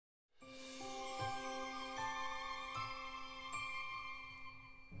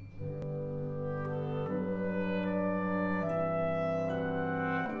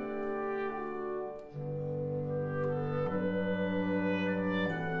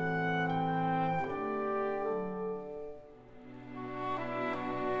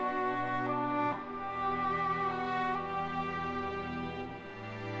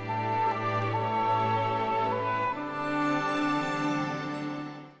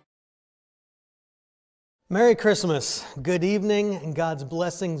Merry Christmas, good evening, and God's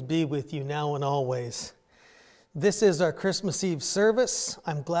blessings be with you now and always. This is our Christmas Eve service.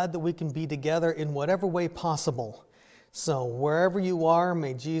 I'm glad that we can be together in whatever way possible. So wherever you are,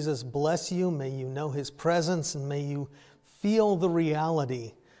 may Jesus bless you, may you know His presence, and may you feel the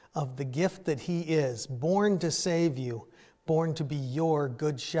reality of the gift that He is, born to save you, born to be your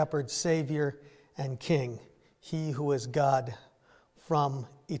good shepherd, Savior, and King, He who is God from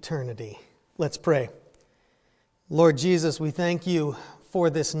eternity. Let's pray. Lord Jesus, we thank you for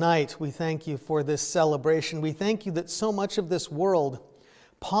this night. We thank you for this celebration. We thank you that so much of this world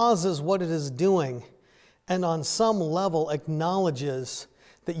pauses what it is doing and on some level acknowledges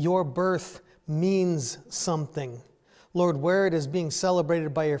that your birth means something. Lord, where it is being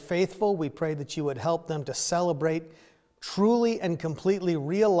celebrated by your faithful, we pray that you would help them to celebrate truly and completely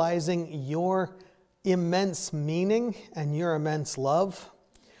realizing your immense meaning and your immense love.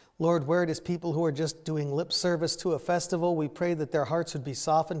 Lord, where it is people who are just doing lip service to a festival, we pray that their hearts would be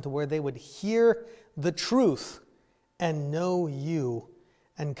softened to where they would hear the truth and know you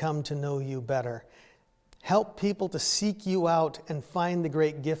and come to know you better. Help people to seek you out and find the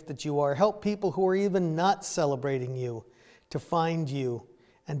great gift that you are. Help people who are even not celebrating you to find you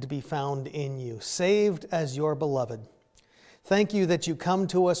and to be found in you, saved as your beloved. Thank you that you come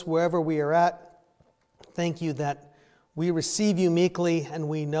to us wherever we are at. Thank you that we receive you meekly, and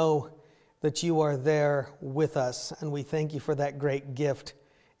we know that you are there with us. And we thank you for that great gift,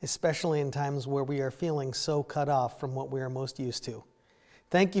 especially in times where we are feeling so cut off from what we are most used to.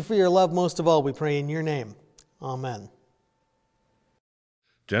 Thank you for your love most of all, we pray in your name. Amen.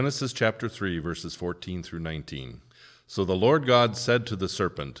 Genesis chapter 3, verses 14 through 19. So the Lord God said to the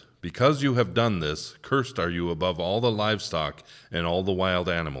serpent, "Because you have done this, cursed are you above all the livestock and all the wild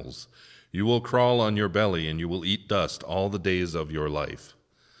animals. You will crawl on your belly, and you will eat dust all the days of your life.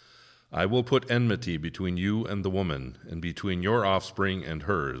 I will put enmity between you and the woman, and between your offspring and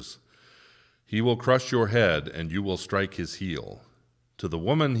hers. He will crush your head, and you will strike his heel." To the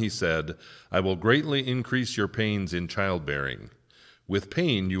woman he said, "I will greatly increase your pains in childbearing. With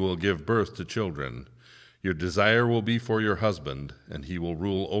pain you will give birth to children. Your desire will be for your husband, and he will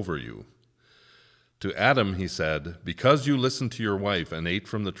rule over you." To Adam he said, "Because you listened to your wife and ate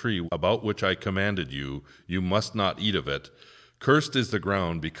from the tree about which I commanded you, you must not eat of it. Cursed is the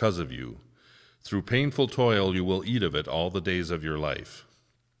ground because of you. Through painful toil you will eat of it all the days of your life.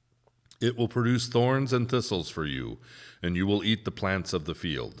 It will produce thorns and thistles for you, and you will eat the plants of the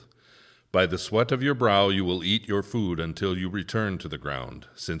field. By the sweat of your brow you will eat your food until you return to the ground,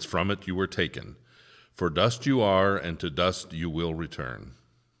 since from it you were taken. For dust you are, and to dust you will return."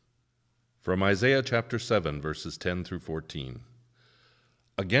 From Isaiah chapter 7, verses 10 through 14.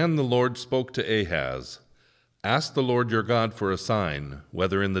 Again the Lord spoke to Ahaz, "Ask the Lord your God for a sign,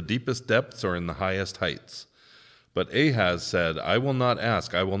 whether in the deepest depths or in the highest heights." But Ahaz said, "I will not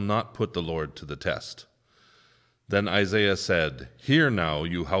ask, I will not put the Lord to the test." Then Isaiah said, "Hear now,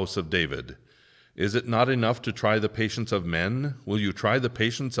 you house of David. Is it not enough to try the patience of men? Will you try the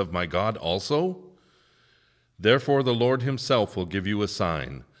patience of my God also? Therefore the Lord himself will give you a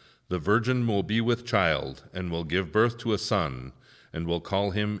sign. The virgin will be with child, and will give birth to a son, and will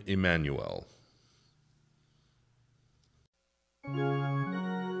call him Emmanuel." O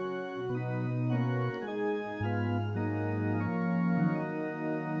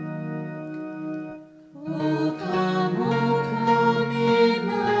come,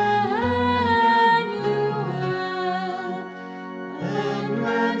 Emmanuel, and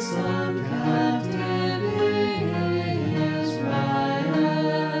ransom captive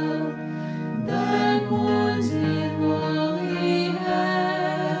Israel, that mourns in holy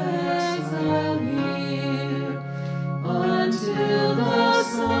exile until the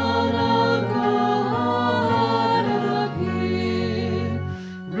Son of God appear.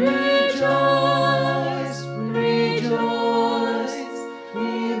 Rejoice, rejoice,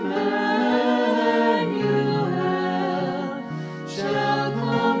 Emmanuel shall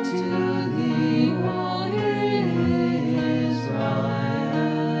come to thee, O Israel.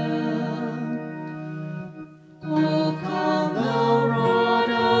 O come, thou rod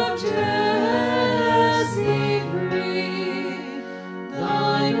of Jesse, free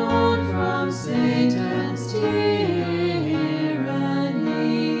thine own from Satan's tyranny.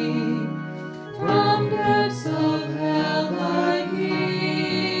 From depths of hell thy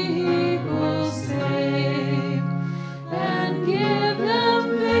people save, and give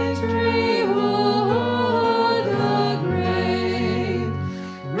them victory o'er the grave.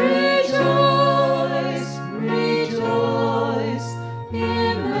 Rejoice, rejoice,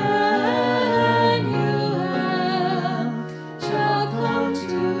 Emmanuel shall come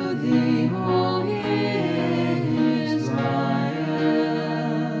to thee, O Israel.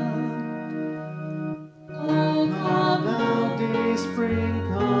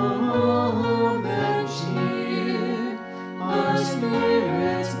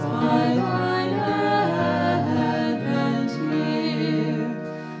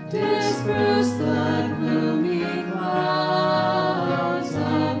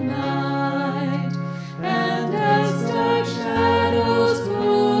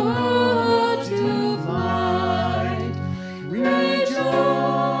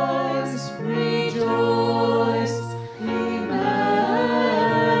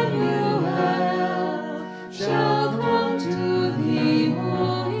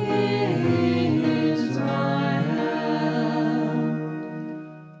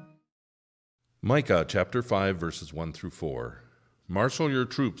 Micah chapter 5, verses 1 through 4. Marshal your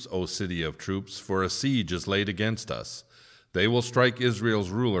troops, O city of troops, for a siege is laid against us. They will strike Israel's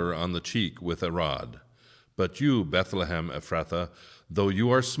ruler on the cheek with a rod. But you, Bethlehem Ephrathah, though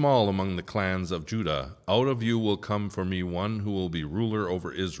you are small among the clans of Judah, out of you will come for me one who will be ruler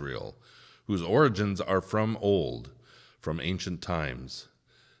over Israel, whose origins are from old, from ancient times.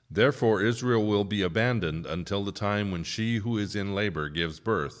 Therefore Israel will be abandoned until the time when she who is in labor gives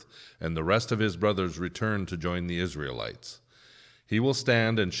birth, and the rest of his brothers return to join the Israelites. He will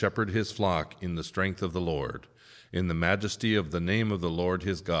stand and shepherd his flock in the strength of the Lord, in the majesty of the name of the Lord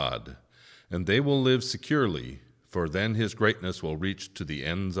his God. And they will live securely, for then his greatness will reach to the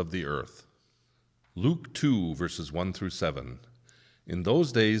ends of the earth. Luke 2, verses 1 through 7. In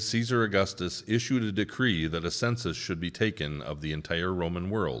those days, Caesar Augustus issued a decree that a census should be taken of the entire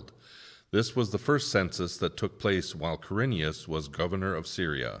Roman world. This was the first census that took place while Quirinius was governor of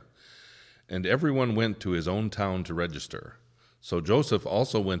Syria. And everyone went to his own town to register. So Joseph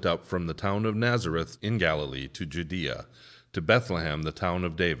also went up from the town of Nazareth in Galilee to Judea, to Bethlehem, the town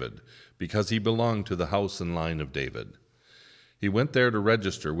of David, because he belonged to the house and line of David. He went there to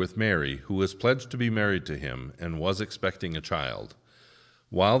register with Mary, who was pledged to be married to him and was expecting a child.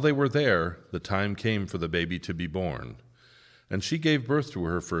 While they were there, the time came for the baby to be born. And she gave birth to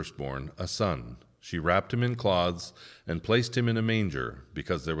her firstborn, a son. She wrapped him in cloths and placed him in a manger,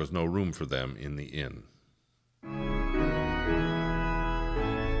 because there was no room for them in the inn.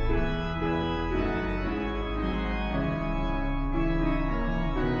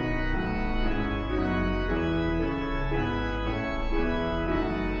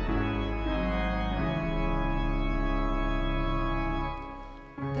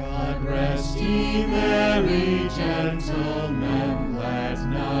 Ye merry gentlemen, let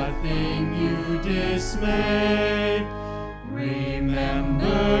nothing you dismay.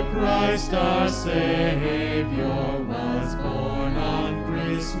 Remember Christ our Savior was born on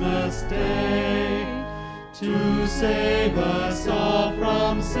Christmas Day, to save us all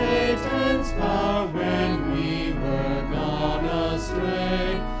from Satan's power when we were gone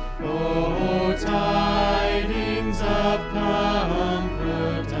astray. Oh, tidings of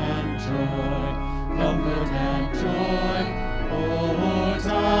comfort and joy, comfort and joy. Oh,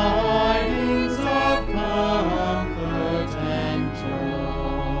 tidings of comfort and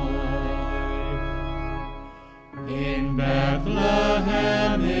joy. In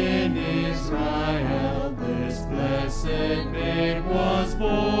Bethlehem in Israel, this blessed babe was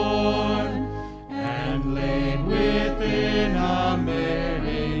born, and laid within a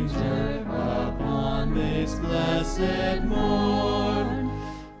manger upon this blessed morn.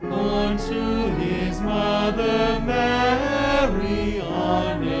 Born to his mother Mary,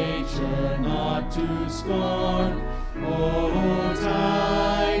 our nature not to scorn. Oh,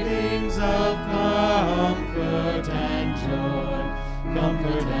 tidings of comfort and joy,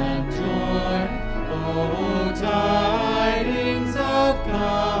 comfort and joy. Oh, tidings of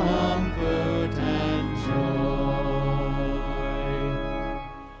comfort and joy.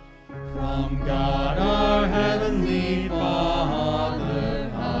 From God our heavenly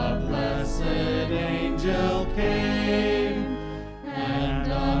Father, a blessed angel came,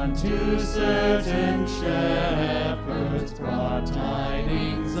 and unto certain shepherds brought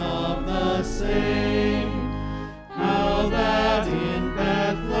tidings of the same, how that in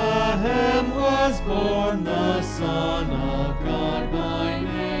Bethlehem was born the Son of God by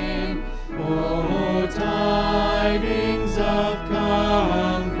name. Oh, tidings of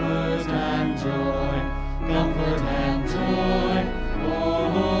comfort and joy, comfort and joy.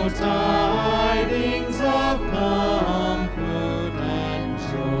 Oh, tidings of comfort and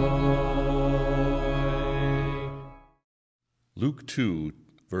joy. Luke 2,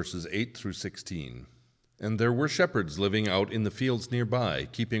 verses 8 through 16. And there were shepherds living out in the fields nearby,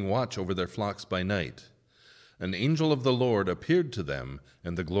 keeping watch over their flocks by night. An angel of the Lord appeared to them,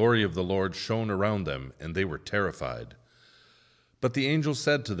 and the glory of the Lord shone around them, and they were terrified. But the angel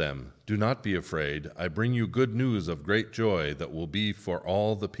said to them, "Do not be afraid. I bring you good news of great joy that will be for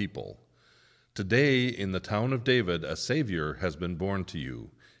all the people. Today in the town of David a Savior has been born to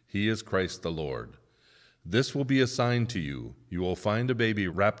you. He is Christ the Lord. This will be a sign to you. You will find a baby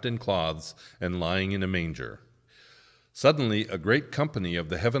wrapped in cloths and lying in a manger." Suddenly a great company of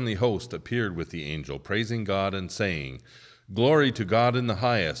the heavenly host appeared with the angel, praising God and saying, "Glory to God in the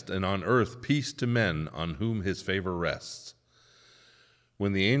highest, and on earth peace to men on whom his favor rests."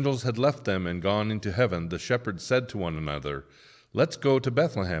 When the angels had left them and gone into heaven, the shepherds said to one another, "Let's go to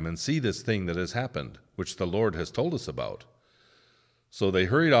Bethlehem and see this thing that has happened, which the Lord has told us about." So they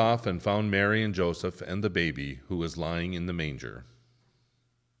hurried off and found Mary and Joseph and the baby, who was lying in the manger.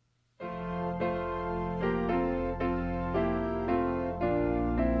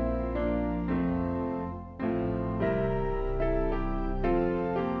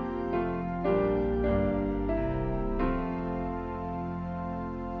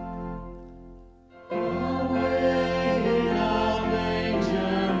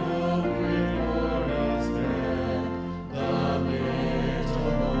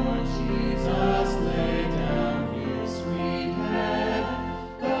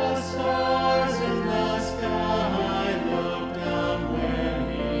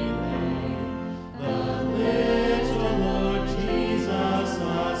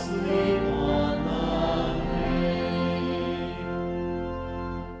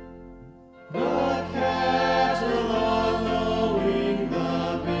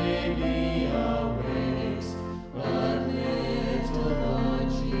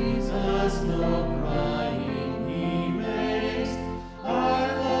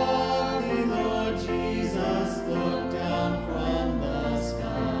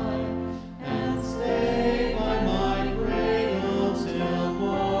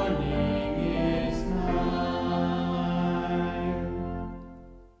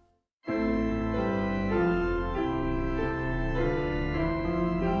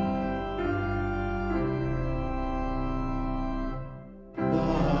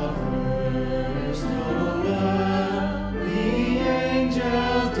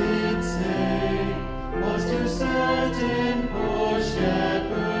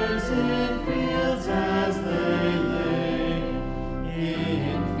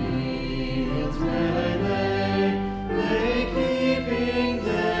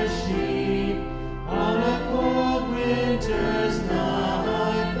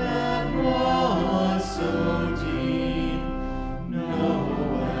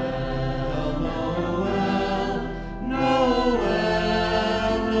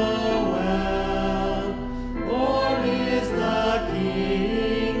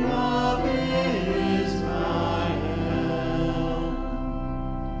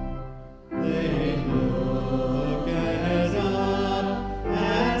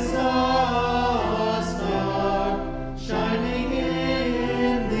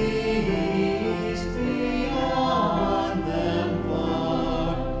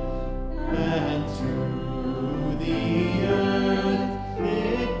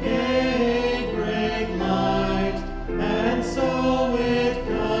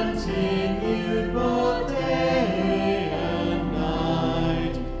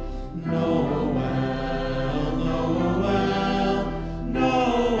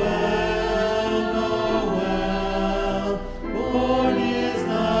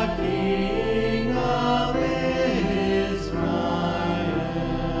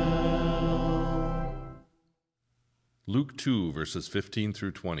 Luke 2, verses 15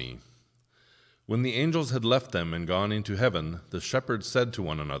 through 20. When the angels had left them and gone into heaven, the shepherds said to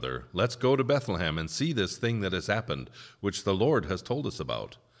one another, "Let's go to Bethlehem and see this thing that has happened, which the Lord has told us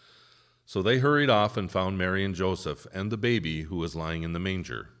about." So they hurried off and found Mary and Joseph and the baby who was lying in the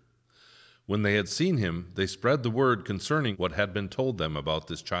manger. When they had seen him, they spread the word concerning what had been told them about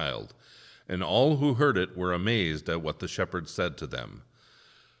this child, and all who heard it were amazed at what the shepherds said to them.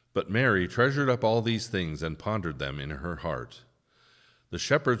 But Mary treasured up all these things and pondered them in her heart. The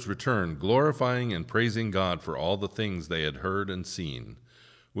shepherds returned, glorifying and praising God for all the things they had heard and seen,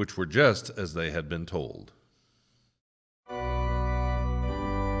 which were just as they had been told.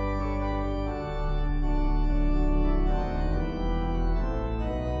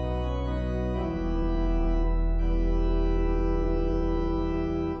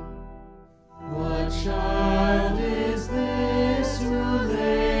 Child is this who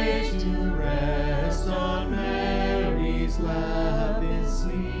lay to rest on Mary's lap is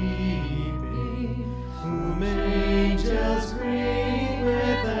sleeping, whom angels greet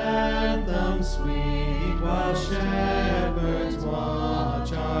with anthems sweet, while shepherds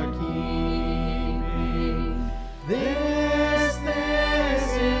watch our keeping. This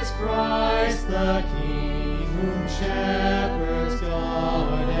is Christ the King, whom shepherds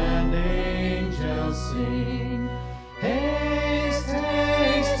guard and sing. Haste,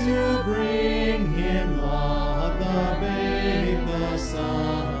 haste to bring him laud, the babe, the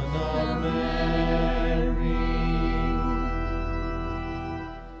Son of Mary.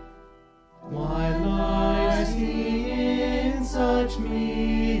 Why lies he in such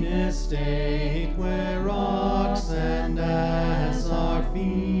mean estate, where ox and ass are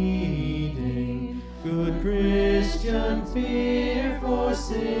feeding? Good Christian, fear for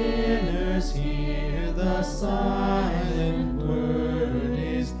sinners here, the silent word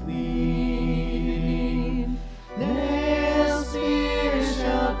is pleading. Nail spears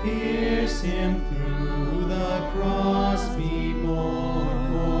shall pierce him through, the cross be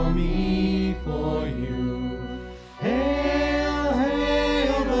borne for me, for you. Hail,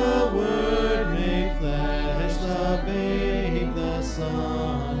 hail, the word made flesh, the babe, the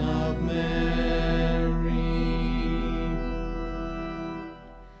Son of Mary.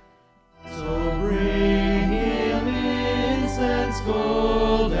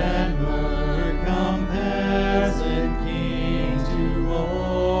 Gold and myrrh, come peasant king to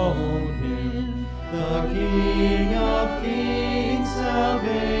own him. The King of kings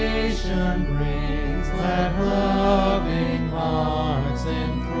salvation brings, let loving hearts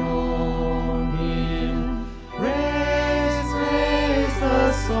enthrone him. Raise, raise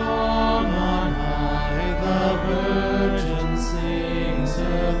the song on high, the Virgin sings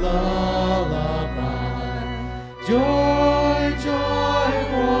her lullaby. Joy, joy,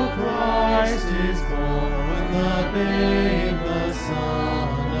 for Christ is born, the babe, the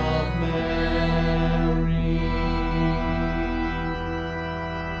Son of Mary.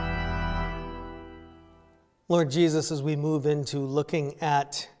 Lord Jesus, as we move into looking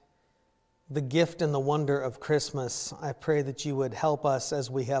at the gift and the wonder of Christmas, I pray that you would help us as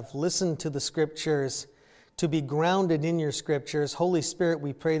we have listened to the Scriptures to be grounded in your Scriptures. Holy Spirit,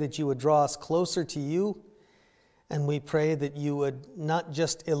 we pray that you would draw us closer to you. And we pray that you would not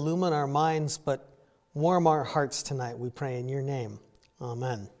just illumine our minds, but warm our hearts tonight. We pray in your name.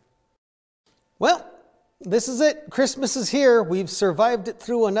 Amen. Well, this is it. Christmas is here. We've survived it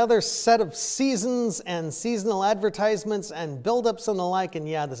through another set of seasons and seasonal advertisements and build-ups and the like. And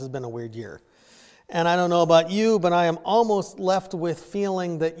yeah, this has been a weird year. And I don't know about you, but I am almost left with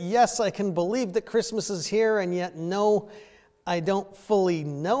feeling that, yes, I can believe that Christmas is here, and yet no, I don't fully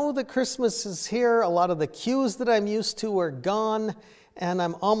know that Christmas is here. A lot of the cues that I'm used to are gone, and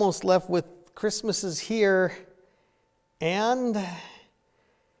I'm almost left with Christmas is here, and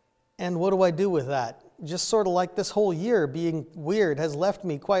what do I do with that? Just sort of like this whole year being weird has left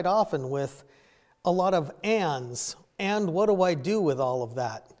me quite often with a lot of ands. And what do I do with all of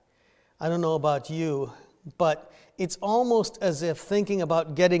that? I don't know about you, but it's almost as if thinking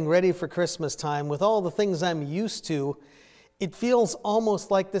about getting ready for Christmas time with all the things I'm used to, it feels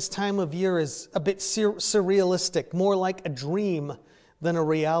almost like this time of year is a bit surrealistic, more like a dream than a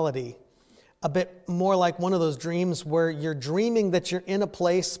reality. A bit more like one of those dreams where you're dreaming that you're in a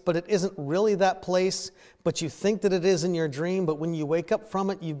place, but it isn't really that place, but you think that it is in your dream, but when you wake up from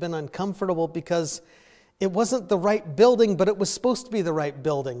it, you've been uncomfortable because it wasn't the right building, but it was supposed to be the right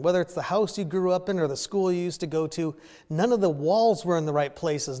building. Whether it's the house you grew up in or the school you used to go to, none of the walls were in the right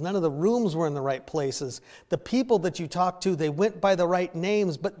places. None of the rooms were in the right places. The people that you talked to, they went by the right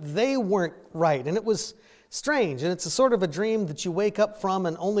names, but they weren't right. And it was strange. And it's a sort of a dream that you wake up from,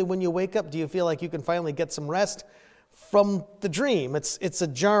 and only when you wake up do you feel like you can finally get some rest from the dream. It's a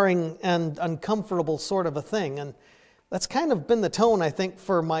jarring and uncomfortable sort of a thing. And that's kind of been the tone, I think,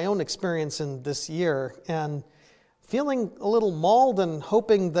 for my own experience in this year. And feeling a little mauled and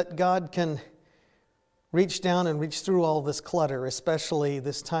hoping that God can reach down and reach through all this clutter, especially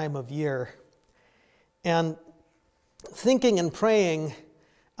this time of year. And thinking and praying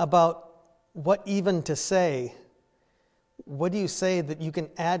about what even to say. What do you say that you can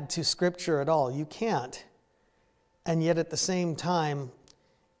add to Scripture at all? You can't. And yet at the same time,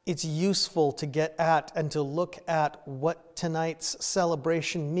 it's useful to get at and to look at what tonight's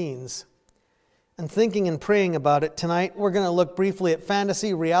celebration means. And thinking and praying about it tonight, we're going to look briefly at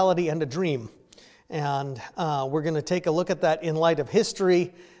fantasy, reality, and a dream. And we're going to take a look at that in light of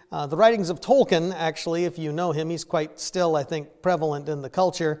history. The writings of Tolkien, actually, if you know him, he's quite still, I think, prevalent in the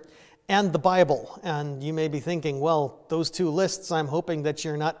culture, and the Bible. And you may be thinking, well, those two lists, I'm hoping that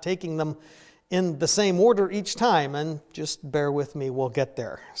you're not taking them in the same order each time, and just bear with me, we'll get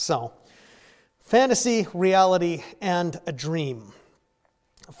there. So, fantasy, reality, and a dream.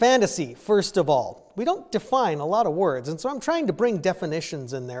 Fantasy, first of all. We don't define a lot of words, and so I'm trying to bring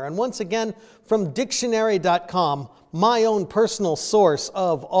definitions in there. And once again, from dictionary.com, my own personal source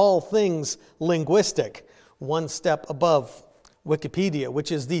of all things linguistic, one step above Wikipedia,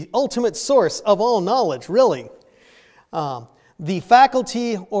 which is the ultimate source of all knowledge, really. The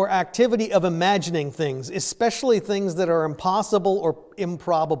faculty or activity of imagining things, especially things that are impossible or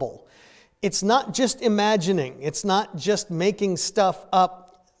improbable. It's not just imagining. It's not just making stuff up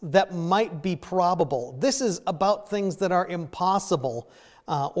that might be probable. This is about things that are impossible,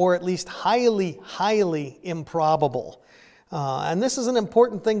 or at least highly, highly improbable. And this is an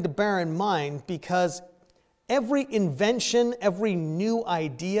important thing to bear in mind, because every invention, every new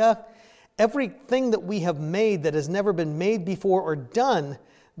idea, everything that we have made that has never been made before or done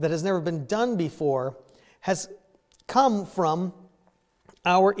that has never been done before has come from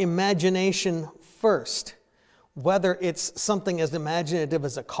our imagination first. Whether it's something as imaginative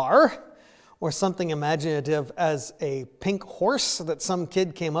as a car or something imaginative as a pink horse that some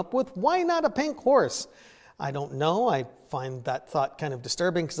kid came up with. Why not a pink horse? I don't know. I find that thought kind of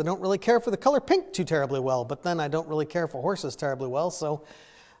disturbing because I don't really care for the color pink too terribly well, but then I don't really care for horses terribly well, so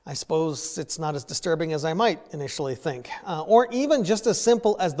I suppose it's not as disturbing as I might initially think. Or even just as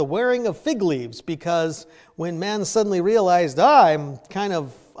simple as the wearing of fig leaves, because when man suddenly realized, I'm kind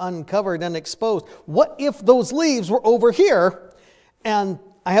of uncovered and exposed, what if those leaves were over here and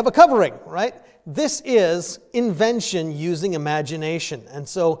I have a covering, right? This is invention using imagination. And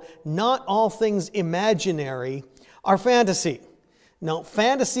so not all things imaginary are fantasy. Now,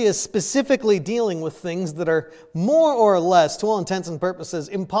 fantasy is specifically dealing with things that are more or less, to all intents and purposes,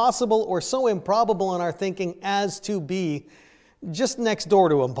 impossible or so improbable in our thinking as to be just next door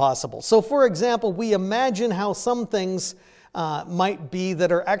to impossible. So, for example, we imagine how some things might be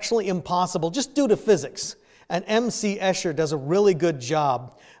that are actually impossible just due to physics. And M.C. Escher does a really good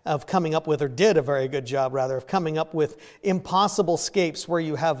job of coming up with, or did a very good job rather, of coming up with impossible scapes where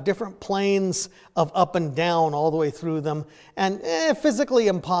you have different planes of up and down all the way through them, and physically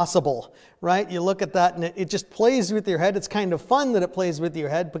impossible, right? You look at that and it just plays with your head. It's kind of fun that it plays with your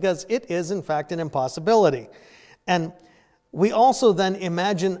head because it is in fact an impossibility. And we also then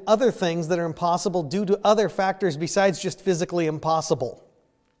imagine other things that are impossible due to other factors besides just physically impossible.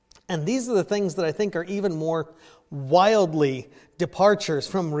 And these are the things that I think are even more wildly departures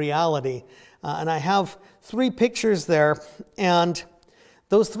from reality. And I have 3 pictures there, and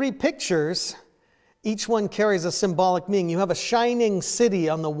those 3 pictures, each one carries a symbolic meaning. You have a shining city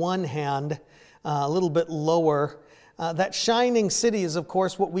on the one hand, a little bit lower. That shining city is, of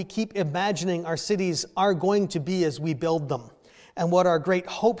course, what we keep imagining our cities are going to be as we build them, and what our great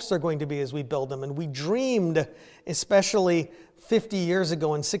hopes are going to be as we build them. And we dreamed, especially 50 years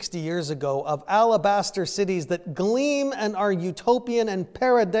ago and 60 years ago, of alabaster cities that gleam and are utopian and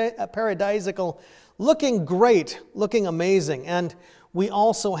paradisical, looking great, looking amazing. And we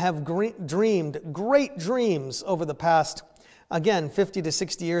also have dreamed great dreams over the past, again, 50 to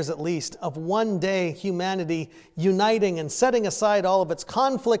 60 years at least, of one day humanity uniting and setting aside all of its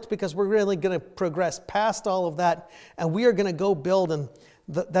conflict, because we're really going to progress past all of that, and we are going to go build, and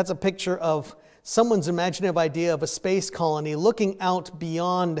that's a picture of someone's imaginative idea of a space colony looking out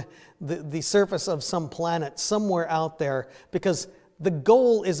beyond the surface of some planet somewhere out there, because the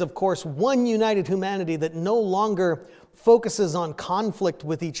goal is, of course, one united humanity that no longer focuses on conflict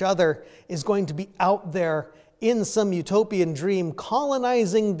with each other, is going to be out there in some utopian dream,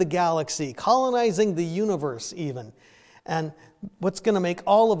 colonizing the galaxy, colonizing the universe even. And what's going to make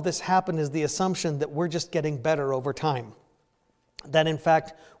all of this happen is the assumption that we're just getting better over time. That in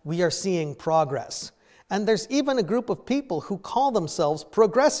fact, we are seeing progress. And there's even a group of people who call themselves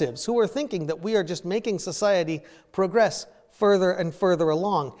progressives, who are thinking that we are just making society progress further and further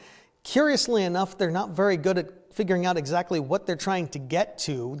along. Curiously enough, they're not very good at figuring out exactly what they're trying to get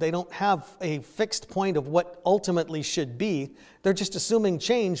to. They don't have a fixed point of what ultimately should be. They're just assuming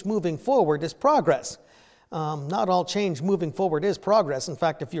change moving forward is progress. Not all change moving forward is progress. In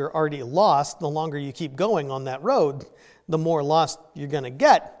fact, if you're already lost, the longer you keep going on that road, the more lost you're going to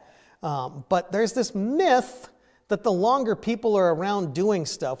get. But there's this myth that the longer people are around doing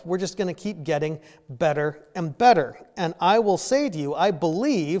stuff, we're just going to keep getting better and better. And I will say to you, I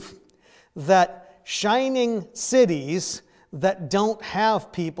believe that shining cities that don't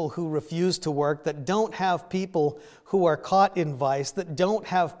have people who refuse to work, that don't have people who are caught in vice, that don't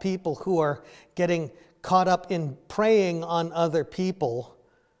have people who are getting caught up in preying on other people,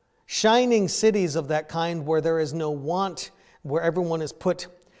 shining cities of that kind where there is no want, where everyone is put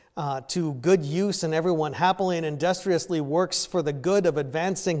to good use and everyone happily and industriously works for the good of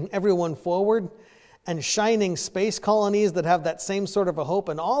advancing everyone forward, and shining space colonies that have that same sort of a hope,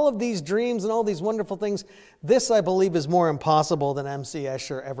 and all of these dreams and all these wonderful things, this, I believe, is more impossible than M.C.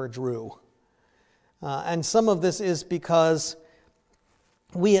 Escher ever drew. And some of this is because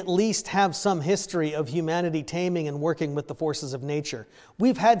we at least have some history of humanity taming and working with the forces of nature.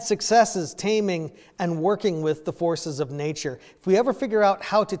 We've had successes taming and working with the forces of nature. If we ever figure out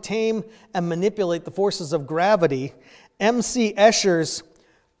how to tame and manipulate the forces of gravity, M.C. Escher's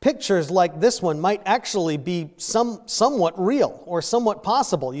pictures like this one might actually be somewhat real or somewhat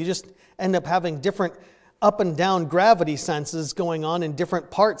possible. You just end up having different up and down gravity senses going on in different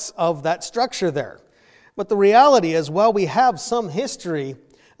parts of that structure there. But the reality is, while we have some history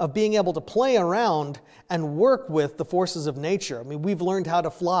of being able to play around and work with the forces of nature, I mean, we've learned how to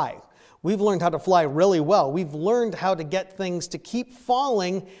fly. We've learned how to fly really well. We've learned how to get things to keep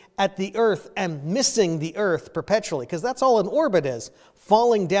falling at the earth and missing the earth perpetually, because that's all an orbit is,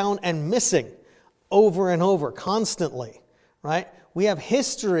 falling down and missing over and over constantly, right? We have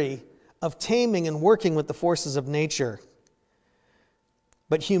history of taming and working with the forces of nature.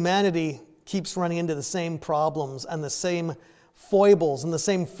 But humanity keeps running into the same problems and the same foibles and the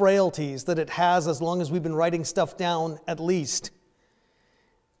same frailties that it has as long as we've been writing stuff down, at least.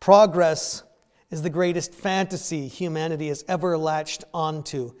 Progress is the greatest fantasy humanity has ever latched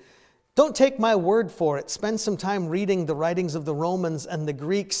onto. Don't take my word for it. Spend some time reading the writings of the Romans and the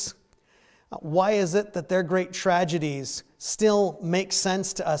Greeks. Why is it that their great tragedies still make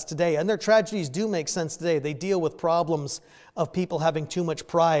sense to us today? And their tragedies do make sense today. They deal with problems of people having too much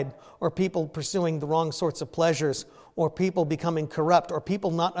pride, or people pursuing the wrong sorts of pleasures, or people becoming corrupt, or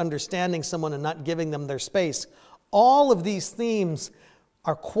people not understanding someone and not giving them their space. All of these themes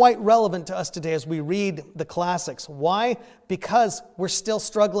are quite relevant to us today as we read the classics. Why? Because we're still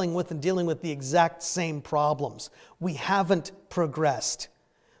struggling with and dealing with the exact same problems. We haven't progressed.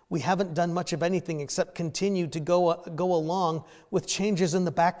 We haven't done much of anything except continue to go along with changes in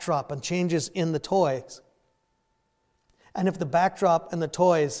the backdrop and changes in the toys. And if the backdrop and the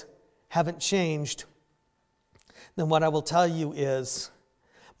toys haven't changed, then what I will tell you is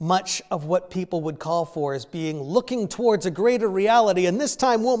much of what people would call for is looking towards a greater reality, and this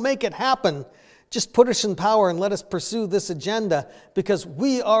time we'll make it happen. Just put us in power and let us pursue this agenda, because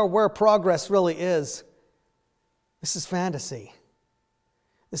we are where progress really is. This is fantasy.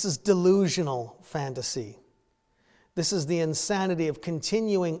 This is delusional fantasy. This is the insanity of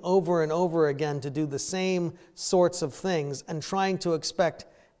continuing over and over again to do the same sorts of things and trying to expect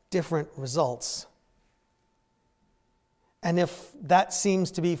different results. And if that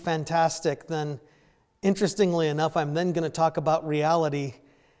seems to be fantastic, then interestingly enough, I'm then going to talk about reality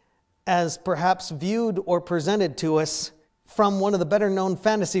as perhaps viewed or presented to us from one of the better known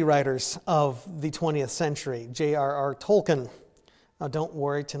fantasy writers of the 20th century, J.R.R. Tolkien. Now don't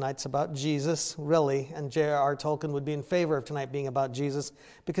worry, tonight's about Jesus, really, and J.R.R. Tolkien would be in favor of tonight being about Jesus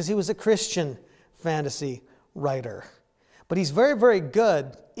because he was a Christian fantasy writer. But he's very, very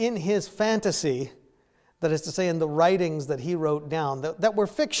good in his fantasy, that is to say, in the writings that he wrote down, that were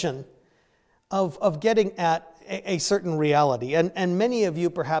fiction, of getting at a certain reality. And many of you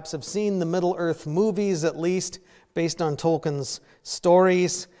perhaps have seen the Middle-earth movies, at least, based on Tolkien's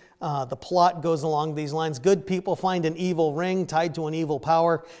stories. The plot goes along these lines. Good people find an evil ring tied to an evil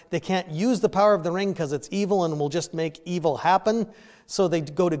power. They can't use the power of the ring because it's evil and will just make evil happen. So they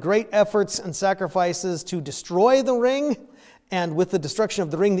go to great efforts and sacrifices to destroy the ring. And with the destruction of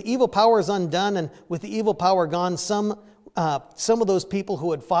the ring, the evil power is undone. And with the evil power gone, some of those people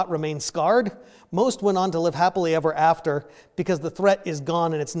who had fought remain scarred. Most went on to live happily ever after because the threat is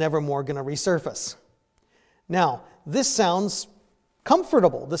gone and it's never more going to resurface. Now, this sounds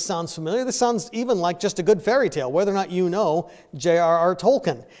comfortable. This sounds familiar. This sounds even like just a good fairy tale, whether or not you know J.R.R.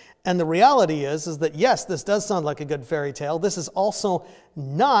 Tolkien. And the reality is that yes, this does sound like a good fairy tale. This is also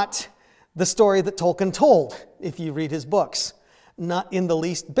not the story that Tolkien told, if you read his books. Not in the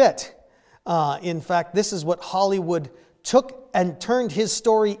least bit. In fact, this is what Hollywood took and turned his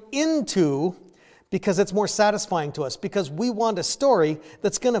story into, because it's more satisfying to us, because we want a story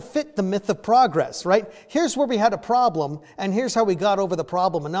that's going to fit the myth of progress, right? Here's where we had a problem, and here's how we got over the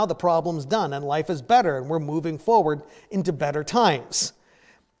problem, and now the problem's done, and life is better, and we're moving forward into better times.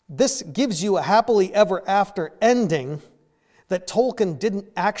 This gives you a happily ever after ending that Tolkien didn't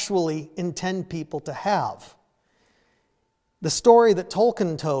actually intend people to have. The story that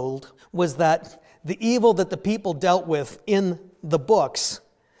Tolkien told was that the evil that the people dealt with in the books,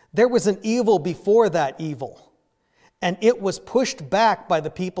 there was an evil before that evil, and it was pushed back by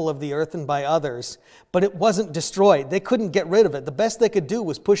the people of the earth and by others, but it wasn't destroyed. They couldn't get rid of it. The best they could do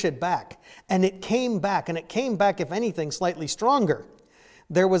was push it back, and it came back, if anything, slightly stronger.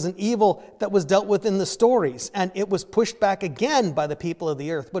 There was an evil that was dealt with in the stories, and it was pushed back again by the people of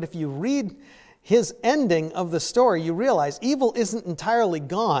the earth. But if you read his ending of the story, you realize evil isn't entirely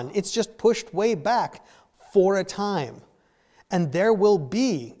gone. It's just pushed way back for a time. And there will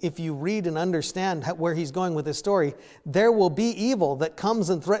be, if you read and understand where he's going with this story, there will be evil that comes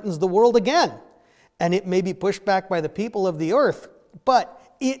and threatens the world again. And it may be pushed back by the people of the earth,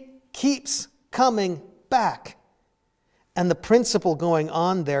 but it keeps coming back. And the principle going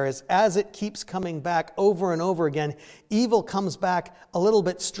on there is, as it keeps coming back over and over again, evil comes back a little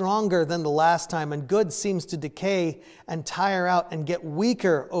bit stronger than the last time, and good seems to decay and tire out and get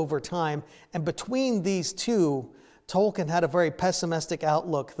weaker over time. And between these two, Tolkien had a very pessimistic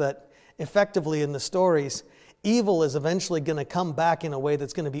outlook that effectively in the stories, evil is eventually going to come back in a way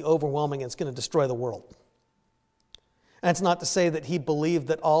that's going to be overwhelming and it's going to destroy the world. And it's not to say that he believed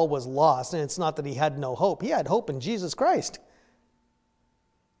that all was lost, and it's not that he had no hope. He had hope in Jesus Christ.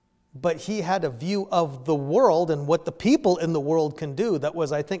 But he had a view of the world and what the people in the world can do that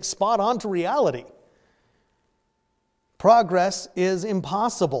was, I think, spot on to reality. Progress is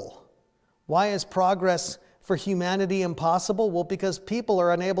impossible. Why is progress for humanity impossible? Well, because people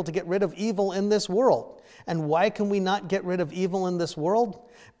are unable to get rid of evil in this world. And why can we not get rid of evil in this world?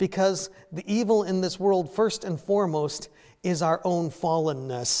 Because the evil in this world, first and foremost, is our own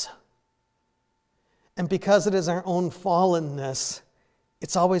fallenness. And because it is our own fallenness,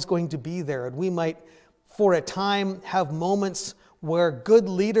 it's always going to be there. And we might, for a time, have moments where good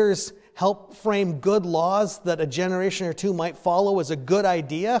leaders help frame good laws that a generation or two might follow as a good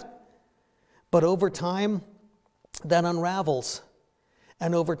idea. But over time, that unravels.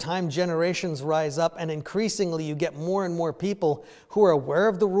 And over time, generations rise up, and increasingly you get more and more people who are aware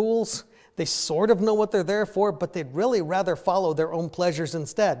of the rules. They sort of know what they're there for, but they'd really rather follow their own pleasures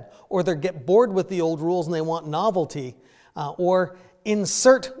instead. Or they get bored with the old rules and they want novelty. Or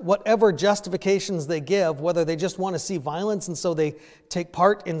insert whatever justifications they give, whether they just want to see violence and so they take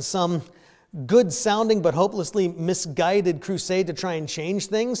part in some good-sounding but hopelessly misguided crusade to try and change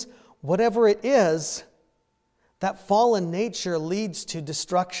things. Whatever it is, that fallen nature leads to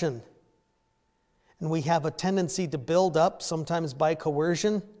destruction. And we have a tendency to build up, sometimes by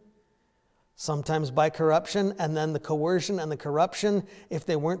coercion, sometimes by corruption, and then the coercion and the corruption, if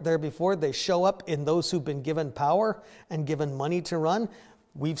they weren't there before, they show up in those who've been given power and given money to run.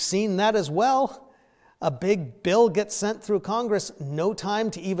 We've seen that as well. A big bill gets sent through Congress, no time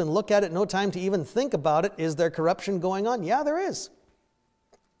to even look at it, no time to even think about it. Is there corruption going on? Yeah, there is.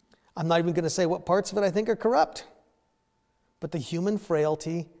 I'm not even going to say what parts of it I think are corrupt. But the human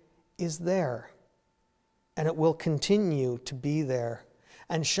frailty is there, and it will continue to be there.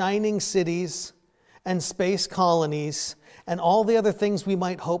 And shining cities and space colonies and all the other things we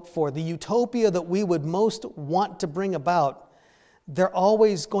might hope for, the utopia that we would most want to bring about, they're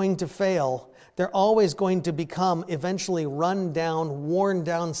always going to fail. They're always going to become eventually run down, worn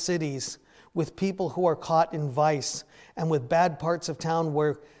down cities with people who are caught in vice and with bad parts of town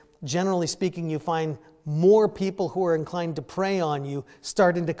where, generally speaking, you find more people who are inclined to prey on you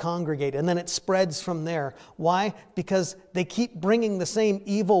starting to congregate, and then it spreads from there. Why? Because they keep bringing the same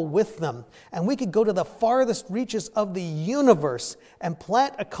evil with them. And we could go to the farthest reaches of the universe and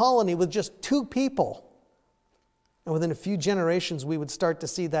plant a colony with just 2 people. And within a few generations, we would start to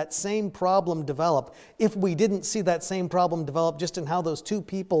see that same problem develop, if we didn't see that same problem develop just in how those 2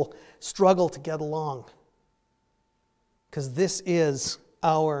 people struggle to get along. Because this is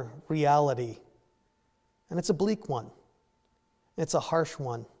our reality. And it's a bleak one. It's a harsh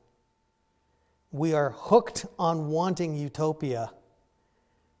one. We are hooked on wanting utopia,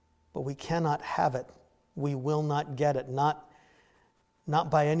 but we cannot have it. We will not get it. Not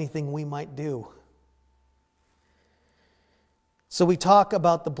not by anything we might do. So we talk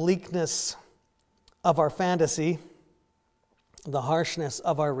about the bleakness of our fantasy, the harshness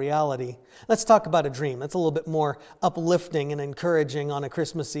of our reality. Let's talk about a dream. That's a little bit more uplifting and encouraging on a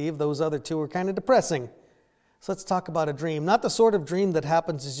Christmas Eve. Those other two are kind of depressing. So let's talk about a dream. Not the sort of dream that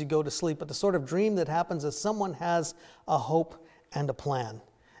happens as you go to sleep, but the sort of dream that happens as someone has a hope and a plan.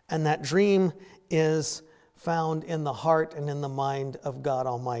 And that dream is found in the heart and in the mind of God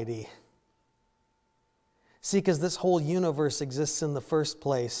Almighty. See, because this whole universe exists in the first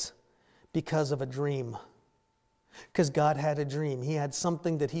place because of a dream. Because God had a dream. He had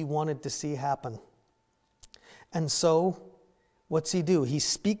something that He wanted to see happen. And so, what's He do? He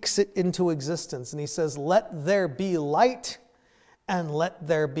speaks it into existence and He says, let there be light and let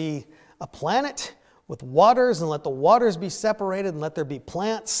there be a planet with waters and let the waters be separated and let there be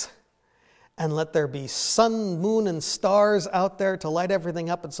plants and let there be sun, moon, and stars out there to light everything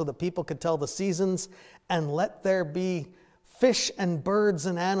up and so that people could tell the seasons, and let there be fish and birds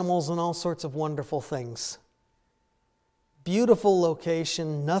and animals and all sorts of wonderful things. Beautiful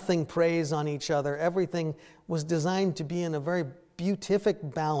location, nothing preys on each other. Everything was designed to be in a very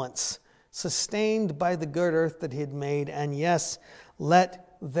beatific balance, sustained by the good earth that He had made. And yes,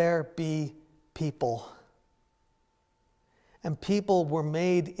 let there be people. And people were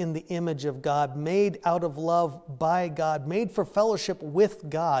made in the image of God, made out of love by God, made for fellowship with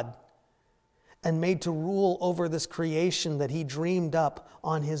God, and made to rule over this creation that He dreamed up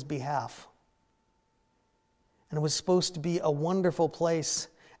on His behalf. And it was supposed to be a wonderful place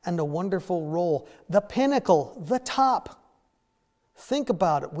and a wonderful role. The pinnacle, the top. Think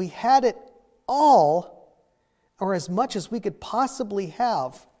about it. We had it all, or as much as we could possibly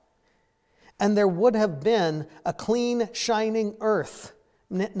have. And there would have been a clean, shining earth.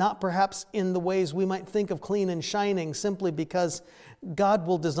 Not perhaps in the ways we might think of clean and shining, simply because God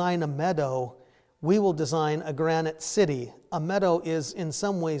will design a meadow. We will design a granite city. A meadow is in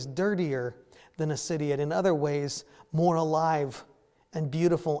some ways dirtier than a city, and in other ways more alive and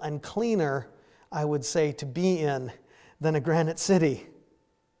beautiful and cleaner, I would say, to be in than a granite city.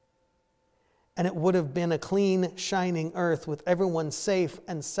 And it would have been a clean, shining earth with everyone safe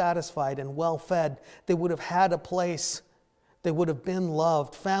and satisfied and well fed. They would have had a place. They would have been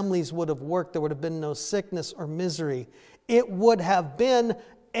loved. Families would have worked. There would have been no sickness or misery. It would have been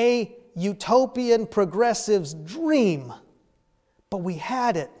a utopian progressive's dream. But we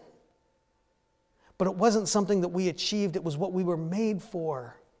had it. But it wasn't something that we achieved. It was what we were made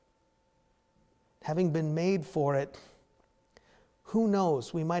for. Having been made for it, who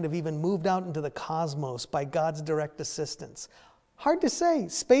knows? We might have even moved out into the cosmos by God's direct assistance. Hard to say.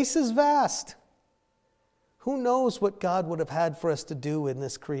 Space is vast. Who knows what God would have had for us to do in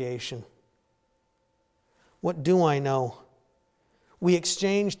this creation? What do I know? We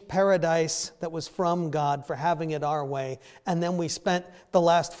exchanged paradise that was from God for having it our way, and then we spent the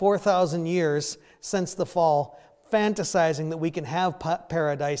last 4,000 years since the fall fantasizing that we can have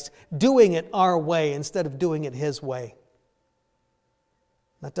paradise, doing it our way instead of doing it His way.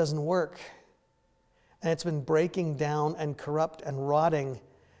 That doesn't work. And it's been breaking down and corrupt and rotting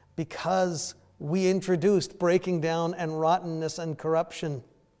because we introduced breaking down and rottenness and corruption.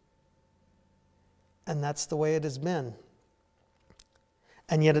 And that's the way it has been.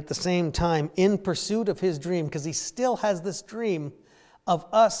 And yet at the same time, in pursuit of His dream, because He still has this dream of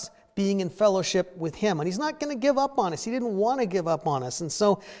us being in fellowship with Him. And He's not going to give up on us. He didn't want to give up on us. And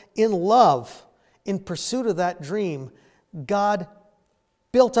so in love, in pursuit of that dream, God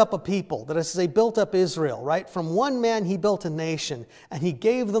built up a people. That is to say, built up Israel, right? From one man He built a nation, and He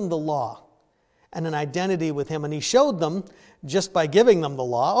gave them the law and an identity with Him. And He showed them, just by giving them the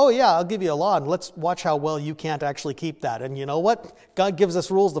law, oh yeah, I'll give you a law, and let's watch how well you can't actually keep that. And you know what? God gives us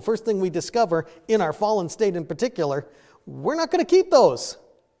rules. The first thing we discover, in our fallen state in particular, we're not going to keep those.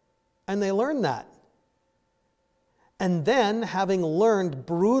 And they learn that. And then, having learned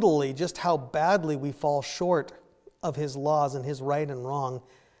brutally just how badly we fall short of His laws and His right and wrong,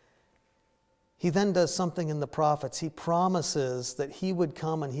 He then does something in the prophets. He promises that He would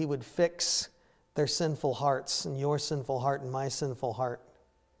come and He would fix their sinful hearts, and your sinful heart and my sinful heart.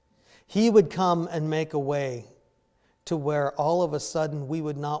 He would come and make a way to where all of a sudden we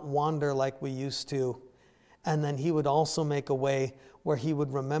would not wander like we used to. And then He would also make a way where He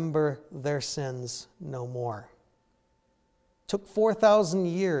would remember their sins no more. Took 4,000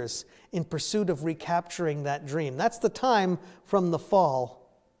 years in pursuit of recapturing that dream. That's the time from the fall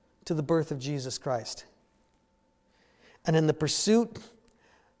to the birth of Jesus Christ. And in the pursuit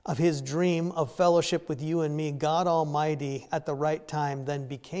of His dream of fellowship with you and me, God Almighty at the right time then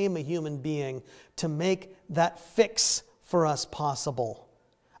became a human being to make that fix for us possible.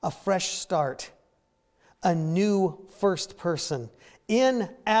 A fresh start, a new first person. In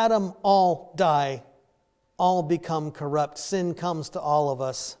Adam all die, all become corrupt. Sin comes to all of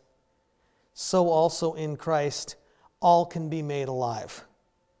us. So also in Christ, all can be made alive.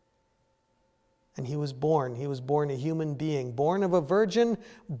 And he was born a human being, born of a virgin,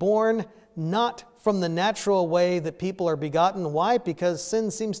 born not from the natural way that people are begotten. Why? Because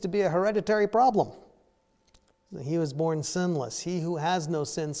sin seems to be a hereditary problem. He was born sinless, he who has no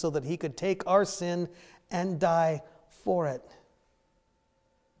sin, so that he could take our sin and die for it.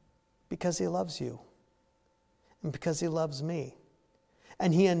 Because he loves you, and because he loves me.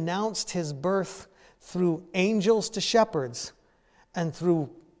 And he announced his birth through angels to shepherds, and through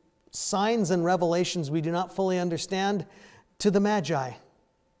signs and revelations we do not fully understand, to the Magi.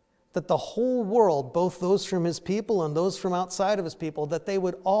 That the whole world, both those from his people and those from outside of his people, that they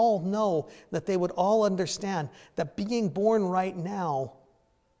would all know, that they would all understand that being born right now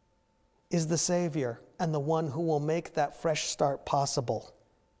is the Savior and the one who will make that fresh start possible.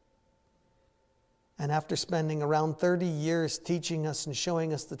 And after spending around 30 years teaching us and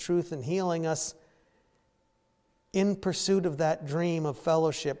showing us the truth and healing us, in pursuit of that dream of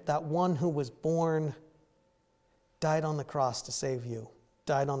fellowship, that one who was born died on the cross to save you,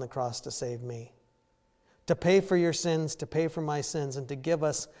 died on the cross to save me, to pay for your sins, to pay for my sins, and to give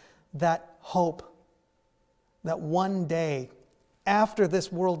us that hope that one day, after this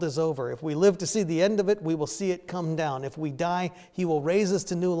world is over, if we live to see the end of it, we will see it come down. If we die, he will raise us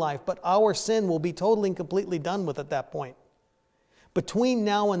to new life, but our sin will be totally and completely done with at that point. Between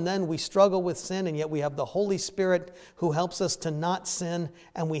now and then, we struggle with sin, and yet we have the Holy Spirit who helps us to not sin,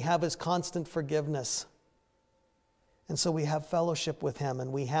 and we have his constant forgiveness. And so we have fellowship with him,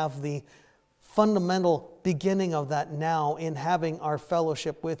 and we have the fundamental beginning of that now in having our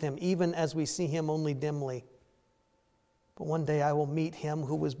fellowship with him, even as we see him only dimly. But one day I will meet him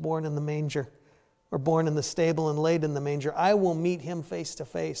who was born in the manger, or born in the stable and laid in the manger. I will meet him face to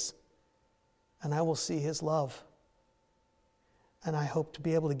face, and I will see his love. And I hope to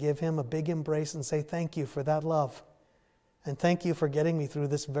be able to give him a big embrace and say, thank you for that love. And thank you for getting me through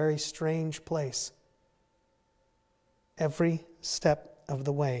this very strange place every step of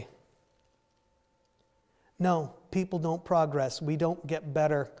the way. No, people don't progress. We don't get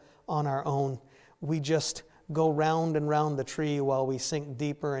better on our own. We just go round and round the tree while we sink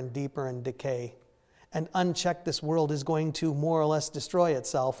deeper and deeper in decay. And unchecked, this world is going to more or less destroy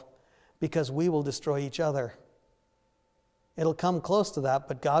itself because we will destroy each other. It'll come close to that,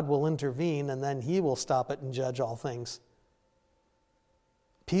 but God will intervene, and then he will stop it and judge all things.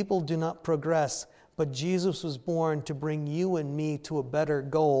 People do not progress, but Jesus was born to bring you and me to a better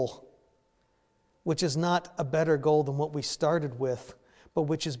goal, which is not a better goal than what we started with, but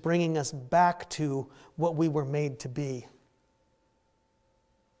which is bringing us back to what we were made to be.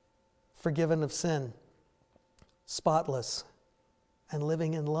 Forgiven of sin, spotless, and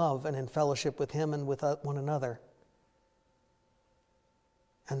living in love and in fellowship with him and with one another.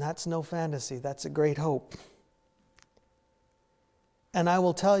 And that's no fantasy, that's a great hope. And I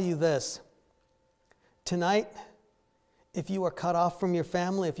will tell you this, tonight, if you are cut off from your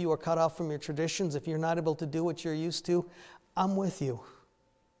family, if you are cut off from your traditions, if you're not able to do what you're used to, I'm with you.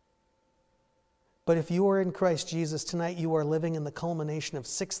 But if you are in Christ Jesus tonight, you are living in the culmination of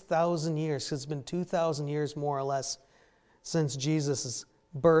 6,000 years. It's been 2,000 years more or less since Jesus'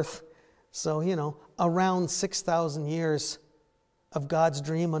 birth. So, around 6,000 years of God's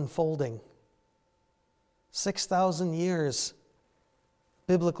dream unfolding. 6,000 years,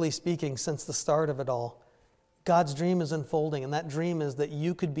 biblically speaking, since the start of it all. God's dream is unfolding, and that dream is that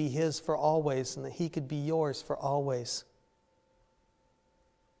you could be his for always and that he could be yours for always.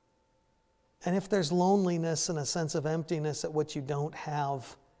 And if there's loneliness and a sense of emptiness at what you don't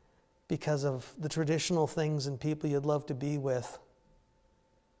have because of the traditional things and people you'd love to be with,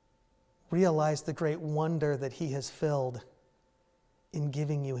 realize the great wonder that he has filled in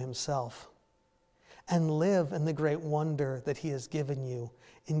giving you himself. And live in the great wonder that he has given you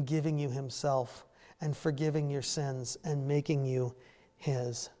in giving you himself and forgiving your sins and making you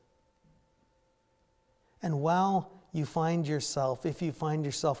his. And while you find yourself, if you find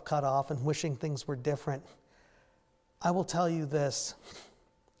yourself cut off and wishing things were different, I will tell you this.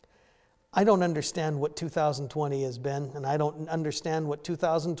 I don't understand what 2020 has been, and I don't understand what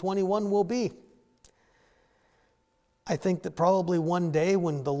 2021 will be. I think that probably one day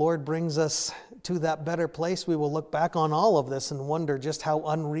when the Lord brings us to that better place, we will look back on all of this and wonder just how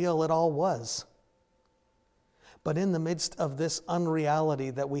unreal it all was. But in the midst of this unreality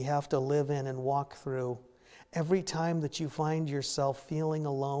that we have to live in and walk through, every time that you find yourself feeling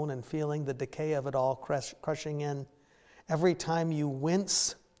alone and feeling the decay of it all crushing in, every time you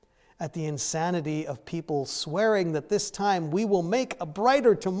wince at the insanity of people swearing that this time we will make a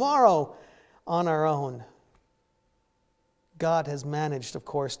brighter tomorrow on our own. God has managed, of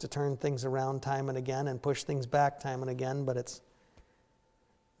course, to turn things around time and again and push things back time and again, but it's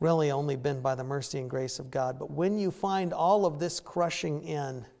really only been by the mercy and grace of God. But when you find all of this crushing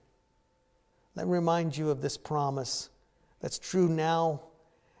in, let me remind you of this promise that's true now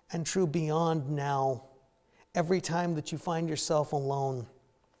and true beyond now. Every time that you find yourself alone,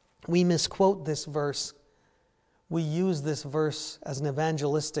 we misquote this verse. We use this verse as an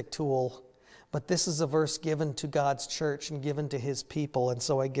evangelistic tool, but this is a verse given to God's church and given to His people, and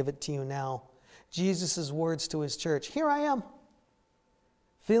so I give it to you now. Jesus' words to His church, "Here I am.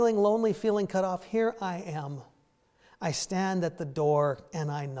 Feeling lonely, feeling cut off, here I am. I stand at the door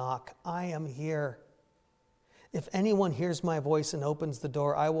and I knock. I am here. If anyone hears my voice and opens the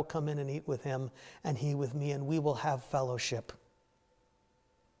door, I will come in and eat with him and he with me, and we will have fellowship."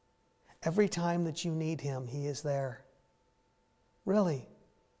 Every time that you need Him, He is there. Really.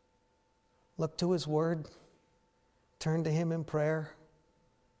 Look to His Word, turn to Him in prayer,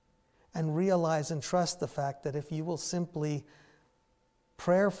 and realize and trust the fact that if you will simply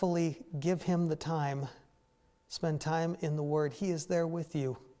prayerfully give Him the time, spend time in the Word, He is there with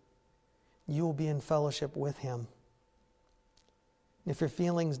you. You will be in fellowship with Him. And if your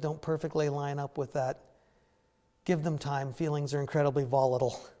feelings don't perfectly line up with that, give them time. Feelings are incredibly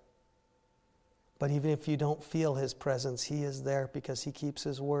volatile. But even if you don't feel His presence, He is there because He keeps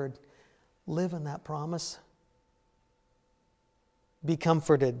His word. Live in that promise. Be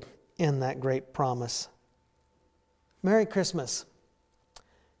comforted in that great promise. Merry Christmas.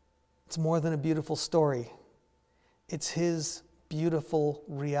 It's more than a beautiful story. It's His beautiful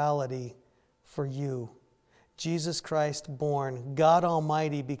reality for you. Jesus Christ born, God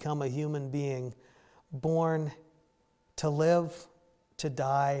Almighty become a human being, born to live, to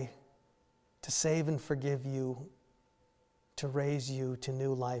die, to save and forgive you, to raise you to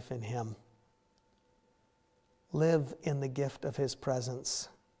new life in Him. Live in the gift of His presence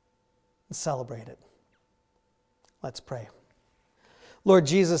and celebrate it. Let's pray. Lord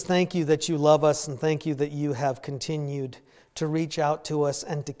Jesus, thank You that You love us, and thank You that You have continued to reach out to us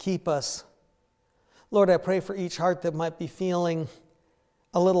and to keep us. Lord, I pray for each heart that might be feeling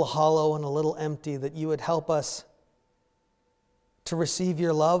a little hollow and a little empty, that You would help us to receive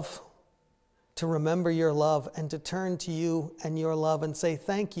Your love, to remember Your love, and to turn to You and Your love and say,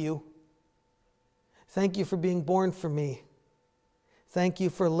 thank You. Thank You for being born for me. Thank You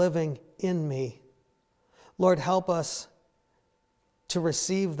for living in me. Lord, help us to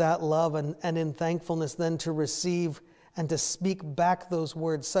receive that love and in thankfulness then to receive and to speak back those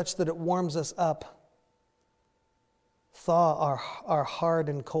words such that it warms us up. Thaw our hard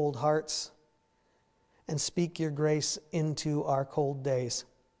and cold hearts and speak Your grace into our cold days.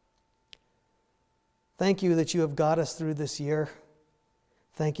 Thank You that You have got us through this year.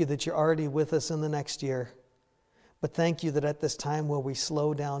 Thank You that You're already with us in the next year. But thank You that at this time where we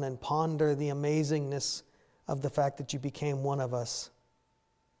slow down and ponder the amazingness of the fact that You became one of us.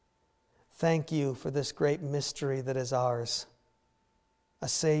 Thank You for this great mystery that is ours. A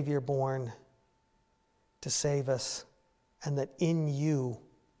Savior born to save us, and that in You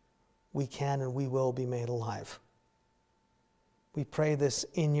we can and we will be made alive. We pray this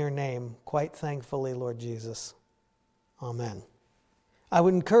in Your name, quite thankfully, Lord Jesus. Amen. I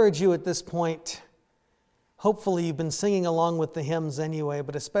would encourage you at this point, hopefully you've been singing along with the hymns anyway,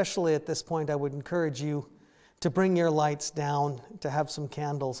 but especially at this point I would encourage you to bring your lights down, to have some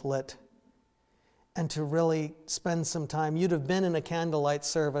candles lit, and to really spend some time. You'd have been in a candlelight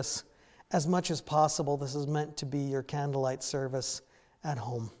service. As much as possible, this is meant to be your candlelight service at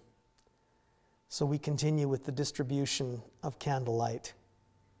home. So we continue with the distribution of candlelight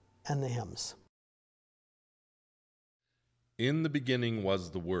and the hymns. In the beginning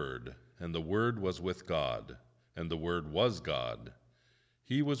was the Word, and the Word was with God, and the Word was God.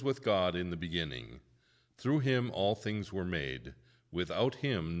 He was with God in the beginning. Through Him all things were made. Without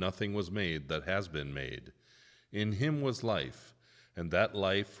Him nothing was made that has been made. In Him was life, and that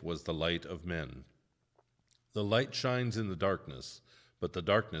life was the light of men. The light shines in the darkness, but the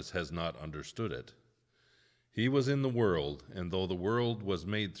darkness has not understood it. He was in the world, and though the world was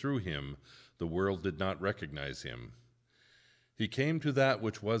made through Him, the world did not recognize Him. He came to that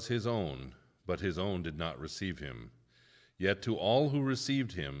which was His own, but His own did not receive Him. Yet to all who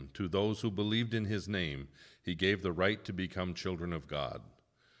received Him, to those who believed in His name, He gave the right to become children of God.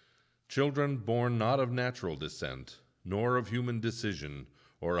 Children born not of natural descent, nor of human decision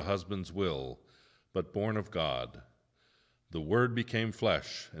or a husband's will, but born of God. The Word became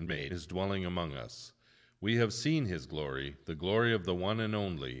flesh and made His dwelling among us. We have seen his glory, the glory of the one and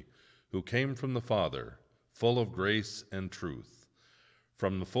only, who came from the Father, full of grace and truth.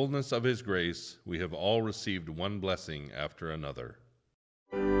 From the fullness of his grace, we have all received one blessing after another.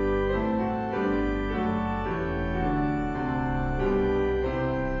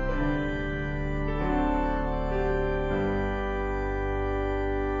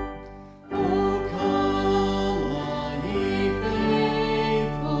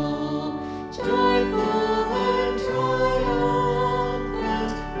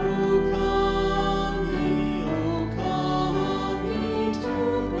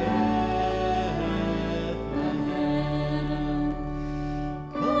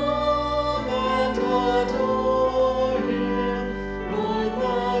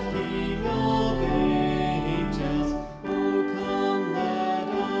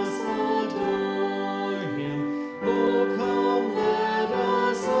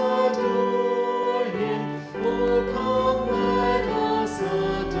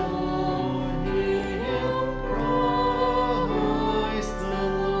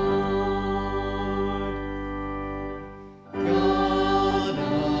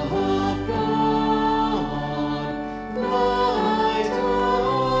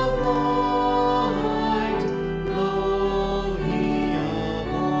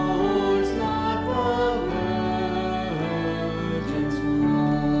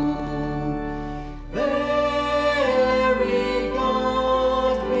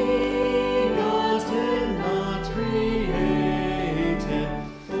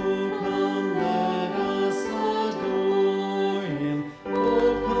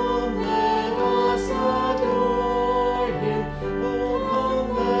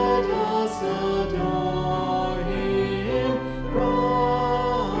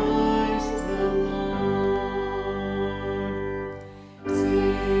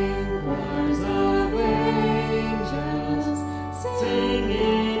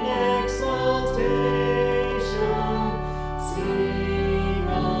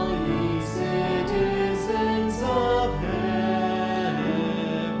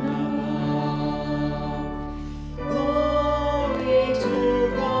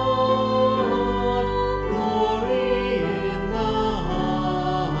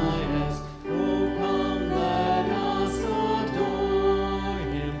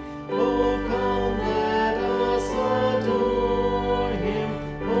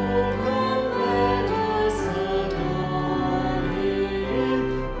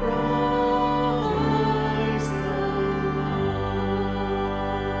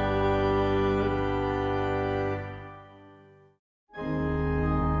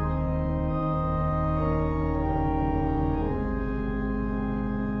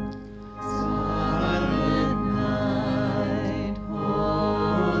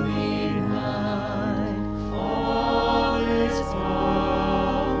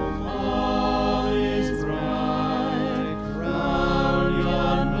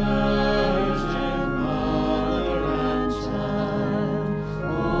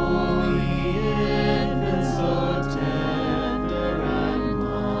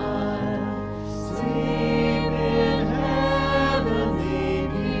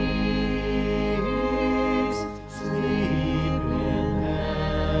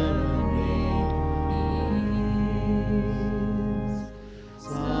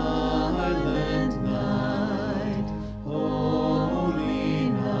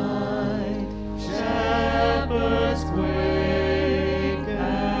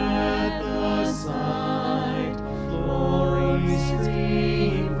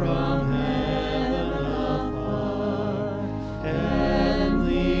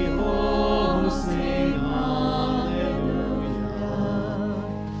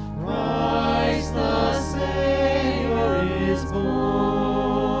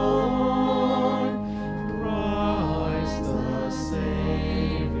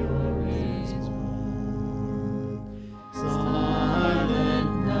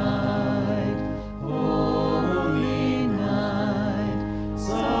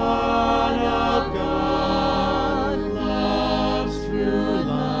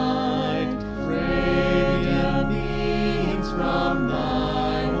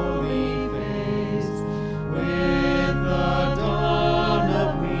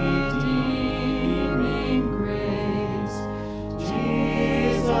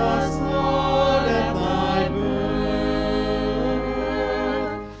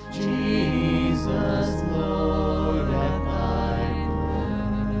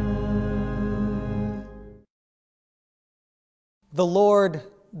 The Lord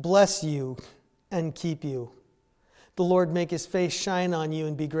bless you and keep you. The Lord make his face shine on you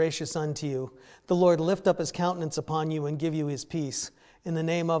and be gracious unto you. The Lord lift up his countenance upon you and give you his peace. In the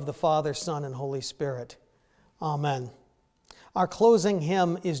name of the Father, Son, and Holy Spirit. Amen. Our closing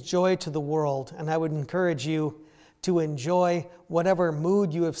hymn is Joy to the World, and I would encourage you to enjoy whatever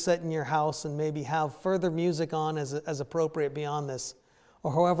mood you have set in your house and maybe have further music on as appropriate beyond this,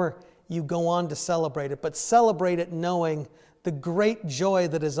 or however you go on to celebrate it. But celebrate it knowing the great joy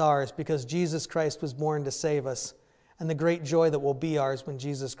that is ours because Jesus Christ was born to save us, and the great joy that will be ours when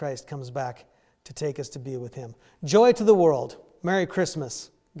Jesus Christ comes back to take us to be with him. Joy to the world. Merry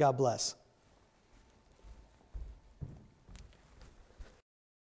Christmas. God bless.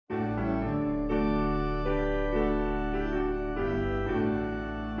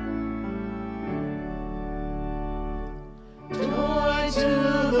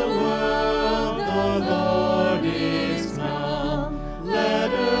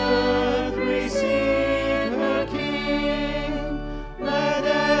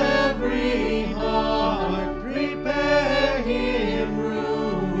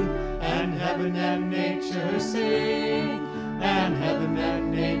 And nature sing.